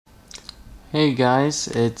Hey guys,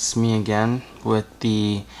 it's me again with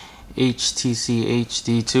the HTC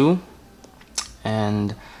HD2,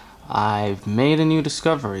 and I've made a new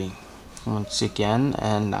discovery once again,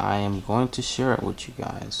 and I am going to share it with you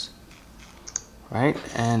guys. Right?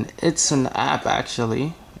 And it's an app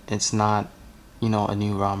actually. It's not, a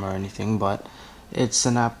new ROM or anything, but it's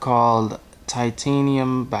an app called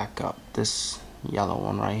Titanium Backup. This yellow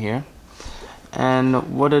one right here.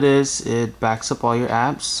 And what it is, it backs up all your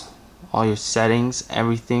apps, all your settings,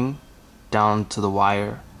 everything down to the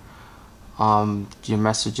wire. Your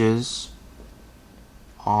messages,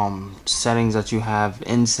 settings that you have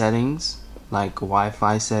in settings, like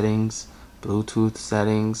Wi-Fi settings, Bluetooth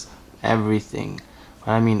settings, everything.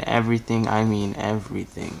 When I mean everything, I mean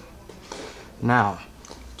everything. Now,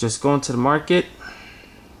 just go into the market,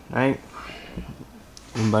 right?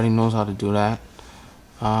 Everybody knows how to do that.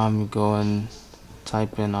 You go and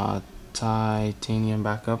type in Titanium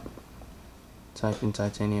Backup. Type in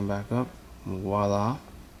Titanium Backup. Voila.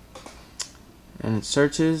 And it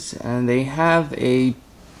searches, and they have a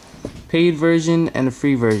paid version and a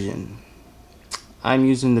free version. I'm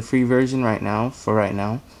using the free version right now,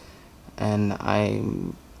 and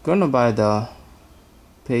I'm gonna buy the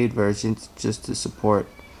paid version just to support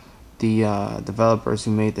the developers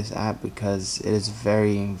who made this app, because it is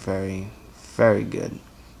very, very, very good.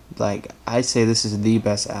 Like, I say this is the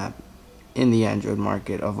best app in the Android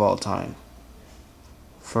market of all time,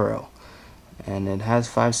 for real. And it has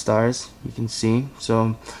 5 stars, you can see.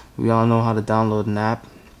 So we all know how to download an app.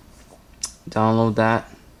 Download that,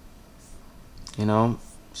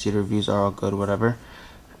 see the reviews are all good, whatever.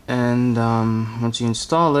 And once you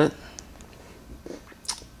install it,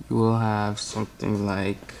 you will have something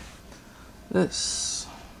like this,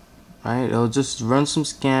 right? It'll just run some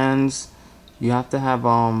scans. You have to have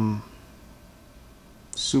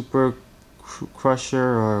Super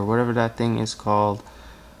Crusher or whatever that thing is called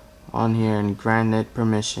on here, and grant it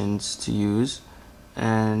permissions to use.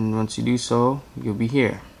 And once you do so, you'll be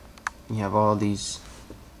here. You have all these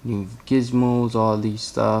new gizmos, all these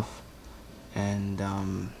stuff, and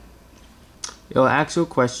it'll ask you a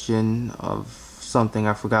question of something.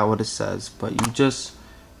 I forgot what it says, but you just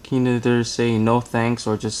can either say no thanks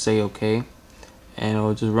or just say okay, and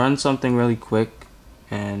it'll just run something really quick,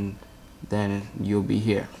 and then you'll be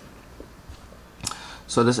here.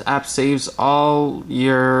 So this app saves all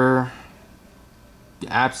your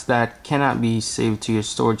apps that cannot be saved to your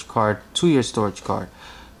storage card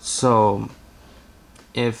So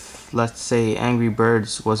if, let's say, Angry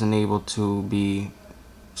Birds wasn't able to be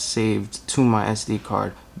saved to my SD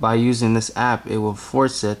card, by using this app it will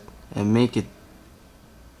force it and make it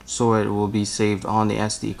so it will be saved on the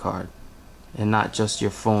SD card and not just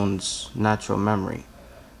your phone's natural memory,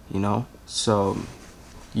 so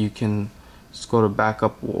you can just go to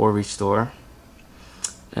backup or restore,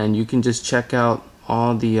 and you can just check out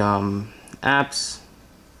all the apps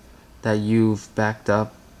that you've backed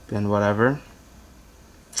up and whatever,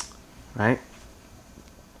 right?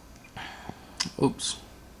 Oops.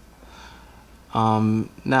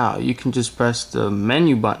 Now you can just press the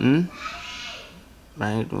menu button,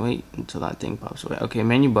 right? Wait until that thing pops away. Okay,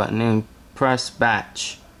 menu button, and press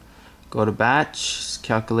batch. Go to batch,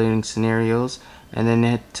 calculating scenarios, and then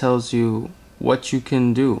it tells you what you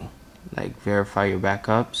can do, like verify your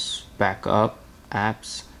backups, backup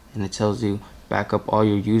apps, and it tells you backup all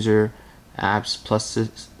your user apps plus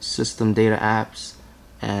system data apps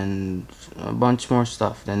and a bunch more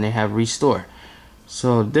stuff. Then they have restore.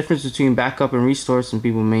 So the difference between backup and restore, some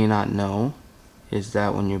people may not know, is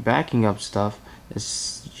that when you're backing up stuff,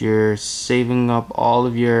 you're saving up all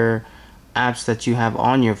of your apps that you have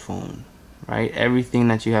on your phone, right? Everything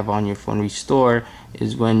that you have on your phone. Restore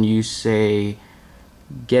is when you say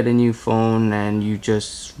get a new phone and you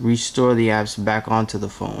just restore the apps back onto the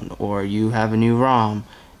phone, or you have a new ROM,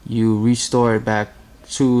 you restore it back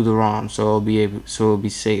to the ROM, so it'll be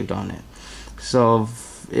saved on it. So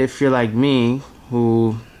if you're like me,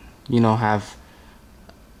 who have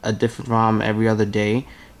a different ROM every other day,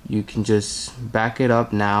 you can just back it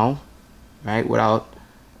up now, right, without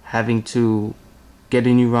having to get a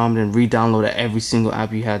new ROM and re-download every single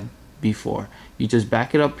app you had before. You just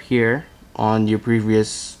back it up here on your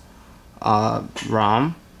previous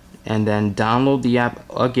ROM, and then download the app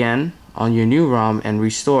again on your new ROM and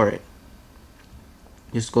restore it.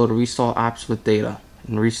 Just go to restore apps with data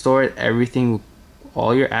and restore it. Everything,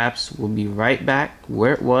 all your apps will be right back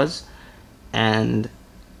where it was, and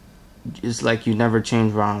it's like you never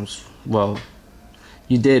changed ROMs. Well,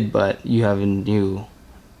 you did, but you have a new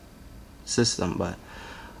system. But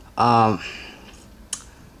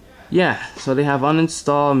yeah, so they have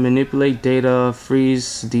uninstall, manipulate data,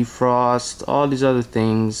 freeze, defrost, all these other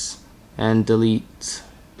things, and delete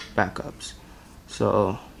backups.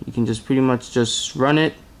 So you can just pretty much just run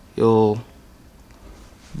it. It'll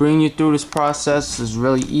bring you through this process. It's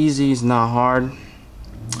really easy, it's not hard.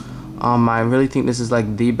 I really think this is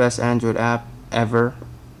like the best Android app ever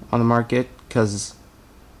on the market, because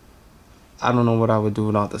I don't know what I would do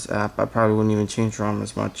without this app. I probably wouldn't even change ROM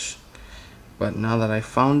as much. But now that I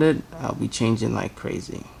found it, I'll be changing like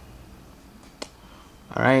crazy.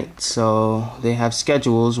 Alright, so they have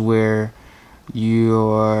schedules where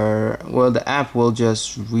the app will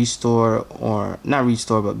just restore, or not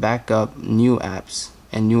restore, but back up new apps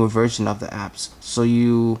and newer version of the apps. So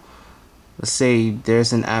let's say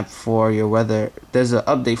there's an app for your weather, there's an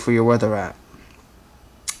update for your weather app,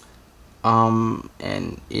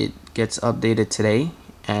 and it gets updated today,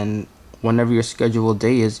 and whenever your scheduled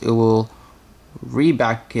day is, it will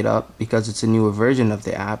re-back it up because it's a newer version of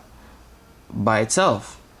the app by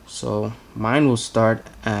itself. So mine will start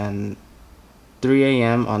at 3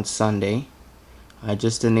 a.m. on Sunday. I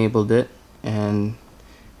just enabled it, and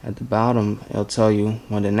at the bottom it'll tell you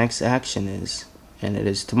when the next action is, and it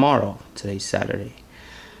is tomorrow. Today's Saturday.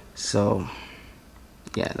 So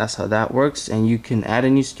yeah, that's how that works. And you can add a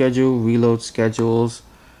new schedule, reload schedules,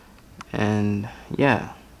 and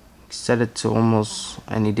yeah, set it to almost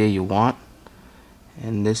any day you want.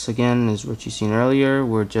 And this again is what you seen earlier,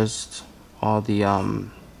 were just all the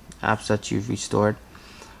apps that you've restored.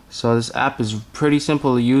 So this app is pretty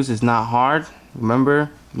simple to use. It's not hard. Remember,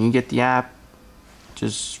 when you get the app,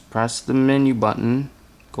 just press the menu button,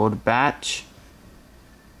 go to batch.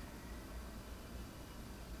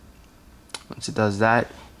 Once it does that,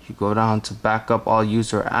 you go down to backup all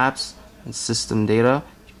user apps and system data.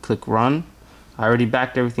 You click run. I already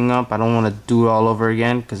backed everything up. I don't want to do it all over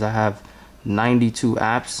again because I have 92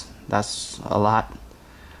 apps. That's a lot.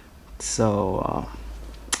 So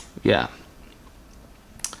yeah,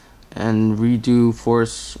 and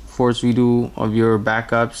force redo of your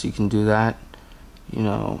backups, you can do that, you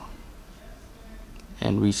know,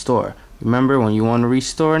 and restore. Remember, when you want to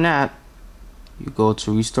restore an app, you go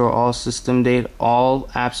to restore all system data, all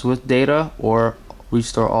apps with data, or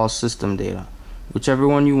restore all system data, whichever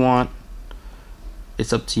one you want.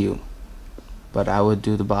 It's up to you, but I would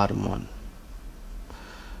do the bottom one,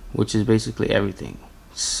 which is basically everything.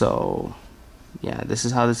 So yeah, this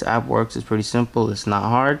is how this app works. It's pretty simple, it's not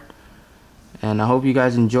hard, and I hope you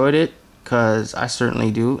guys enjoyed it, because I certainly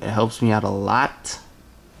do. It helps me out a lot.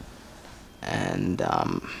 And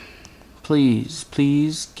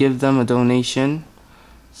please give them a donation,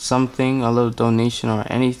 something, a little donation or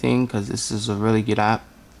anything, because this is a really good app.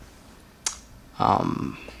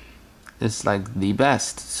 It's like the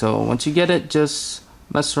best. So once you get it, just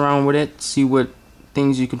mess around with it, see what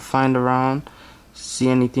things you can find around, see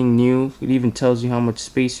anything new. It even tells you how much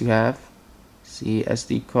space you have. See,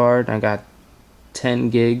 SD card, I got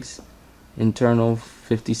 10 gigs, internal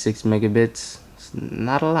 56 megabits. It's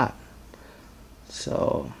not a lot.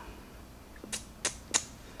 So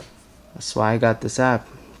that's why I got this app,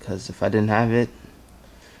 because if I didn't have it,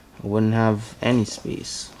 I wouldn't have any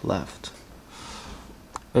space left.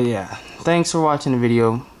 But yeah, thanks for watching the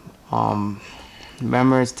video.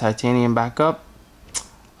 Remember, it's titanium backup.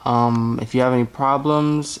 If you have any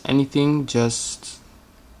problems, anything, just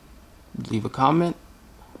leave a comment.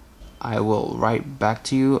 I will write back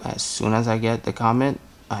to you as soon as I get the comment.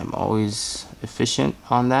 I'm always efficient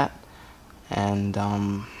on that. And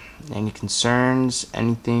any concerns,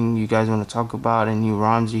 anything you guys want to talk about, any new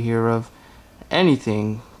ROMs you hear of,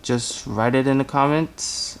 anything, just write it in the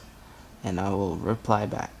comments and I will reply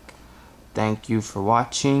back. Thank you for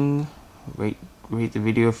watching. Rate the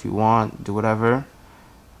video if you want, do whatever.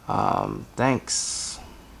 Thanks.